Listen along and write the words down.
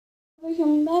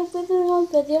welcome back with another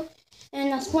video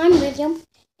and a slime video.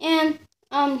 And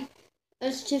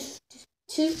it's just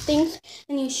two things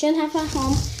and you should have at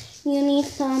home. You need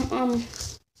some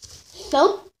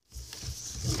soap,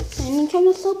 any kind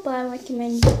of soap, but I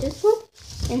recommend this one,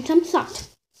 and some salt.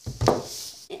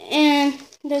 And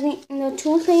the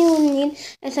tools that you will need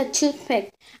is a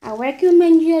toothpick. I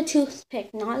recommend you a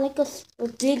toothpick, not like a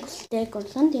big stick or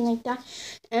something like that,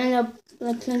 and a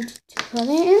something to put it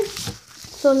in.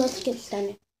 So let's get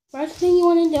started. First thing you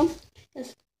want to do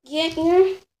is get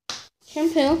your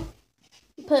shampoo.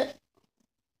 You put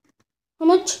how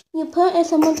much you put is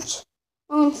how much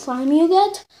slime you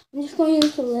get. I'm just going to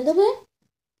use a little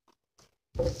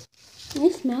bit.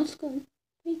 It smells good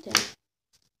right there.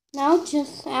 Now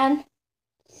just add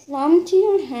some to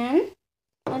your hand,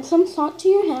 add some salt to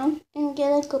your hand, and get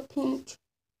like a pinch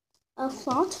of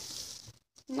salt.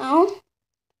 Now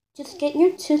just get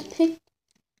your toothpick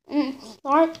and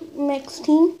start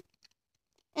mixing.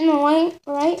 And right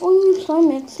when you start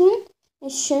mixing,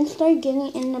 it should start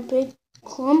getting in a big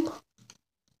clump.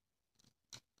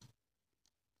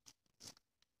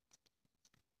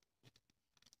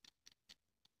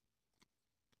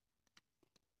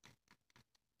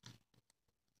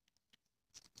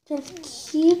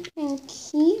 Just keep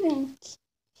mixing.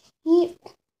 Keep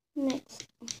mixing.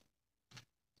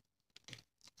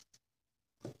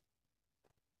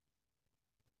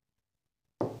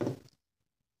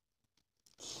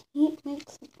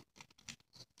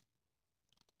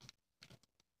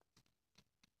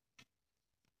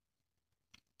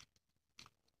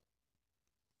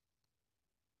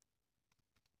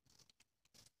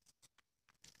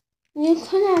 You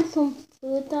can add some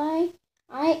food dye.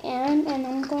 And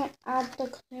I'm going to add the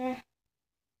color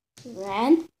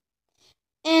red.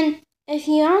 And if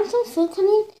you add some food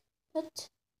coloring, put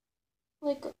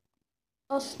like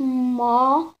a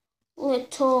small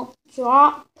little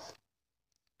drop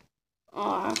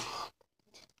or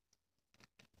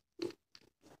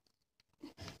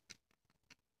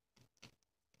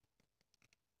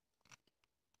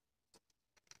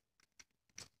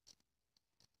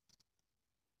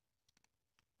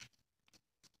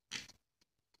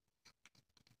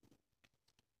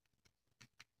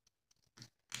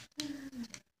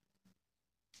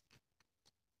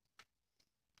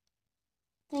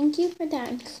thank you for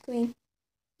that screen.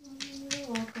 You're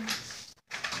welcome.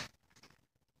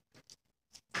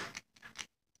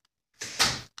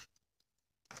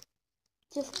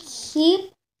 Just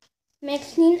keep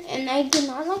mixing, and I do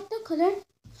not like the color,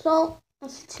 so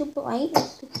it's too bright.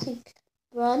 It looks like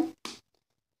blood.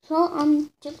 So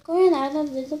I'm just going to add a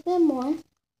little bit more.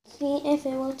 See if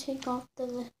it will take off a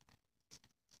little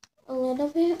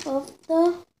bit of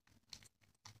the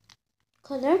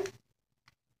color.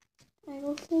 I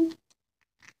will see.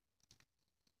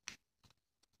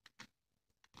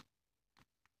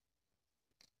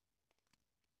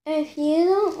 If you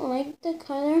don't like the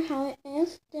color how it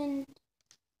is, then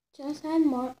just add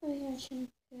more of your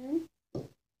shampoo.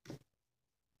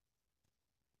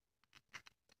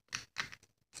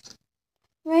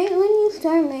 Right when you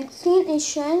start mixing, it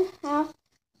should have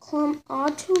come all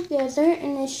together,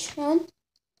 and it should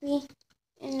be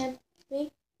in a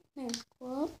big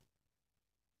clump.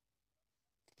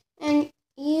 And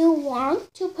you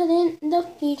want to put in the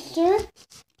freezer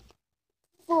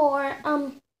for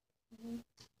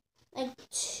like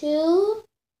 2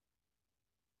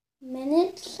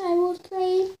 minutes, I will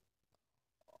say,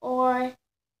 or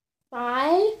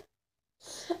 5.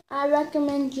 I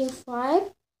recommend you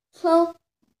 5. So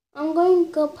I'm going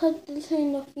to go put this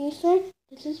in the freezer.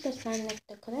 This is the sign like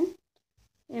the color.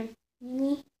 Yeah,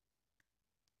 mini.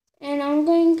 And I'm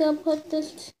going to put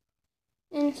this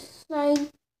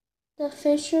inside the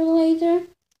refrigerator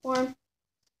for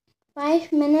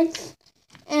 5 minutes,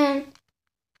 and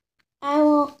I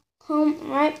will come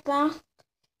right back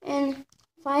in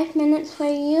 5 minutes. For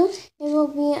you, it will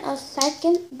be a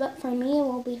second, but for me, it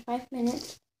will be 5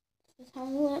 minutes. This is how it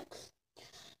looks.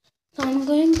 So I'm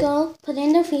going to go put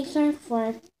in the freezer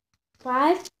for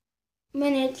 5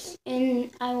 minutes,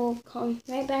 and I will come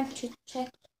right back to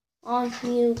check on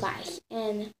you guys.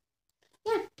 And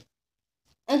yeah.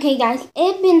 Okay guys,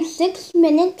 it's been 6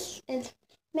 minutes. It's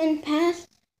been past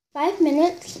 5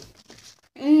 minutes.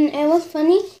 And it was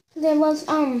funny because it was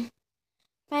 5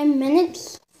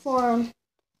 minutes for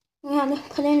we had to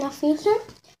put in the freezer.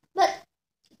 But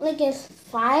like it's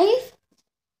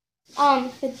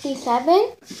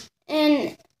 5:57,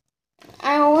 and when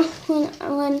I was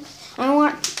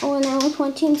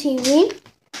watching TV,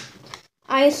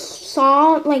 I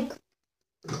saw like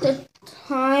the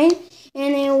time,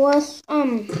 and it was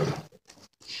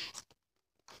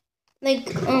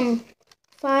like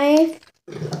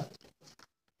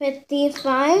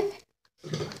 5:55,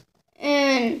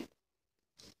 and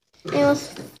it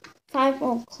was 5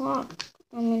 o'clock.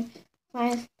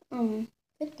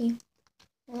 5:50.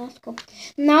 Let's go.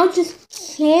 Now just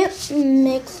keep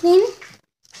mixing.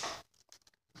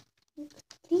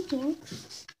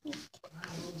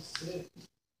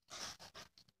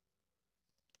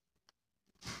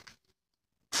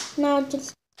 Now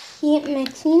just keep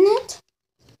mixing it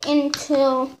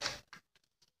until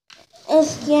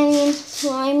it's getting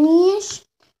slimy-ish.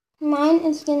 Mine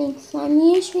is getting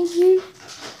slimy-ish right here.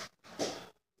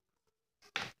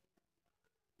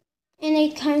 And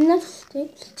it kind of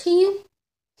sticks to you.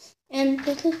 And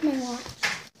this is my watch.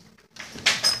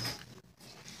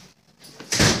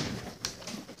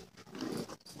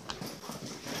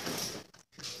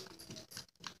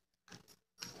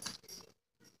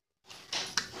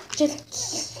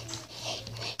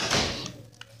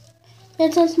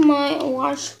 This is my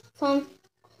watch from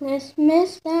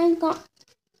Christmas that I got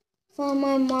from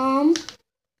my mom.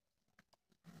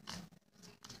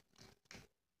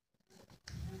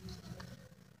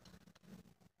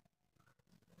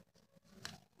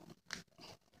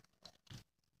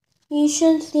 You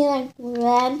should see like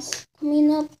reds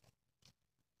coming up.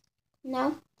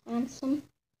 Now and some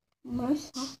more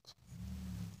salt.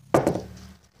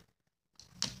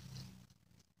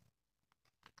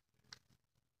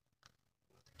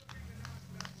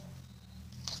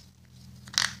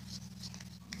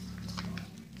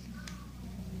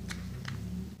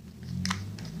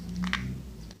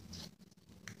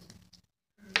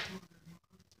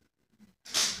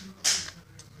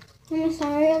 I'm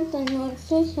sorry of the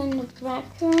noises in the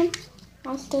background.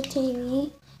 That's the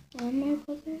TV and my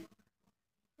brother.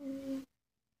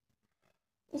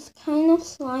 It's kind of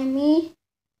slimy.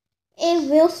 It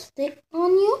will stick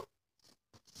on you.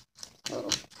 So,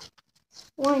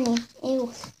 warning, it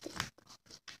will stick.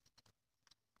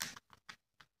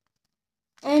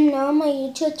 And now my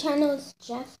YouTube channel is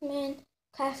Jasmine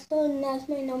Castle, and that's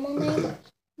my normal name.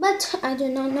 But I do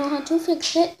not know how to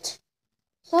fix it.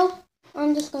 So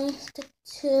I'm just going to stick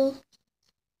to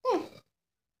there.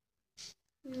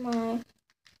 My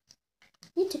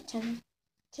YouTube channel,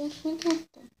 Jasmine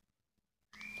Castle.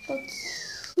 So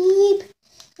keep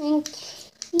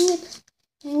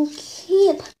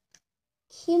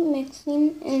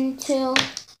mixing until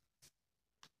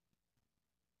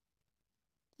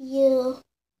you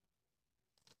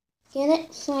get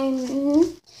it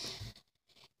slimy.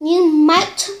 You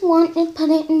might want to put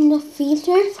it in the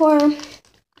freezer for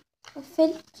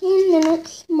 15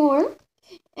 minutes more,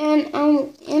 and I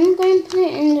am going to put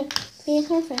it in the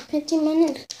freezer for 15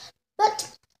 minutes,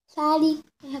 but sadly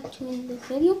I have to end this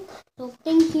video. So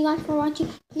thank you guys for watching.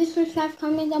 Please subscribe,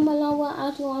 comment down below what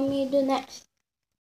else you want me to do next.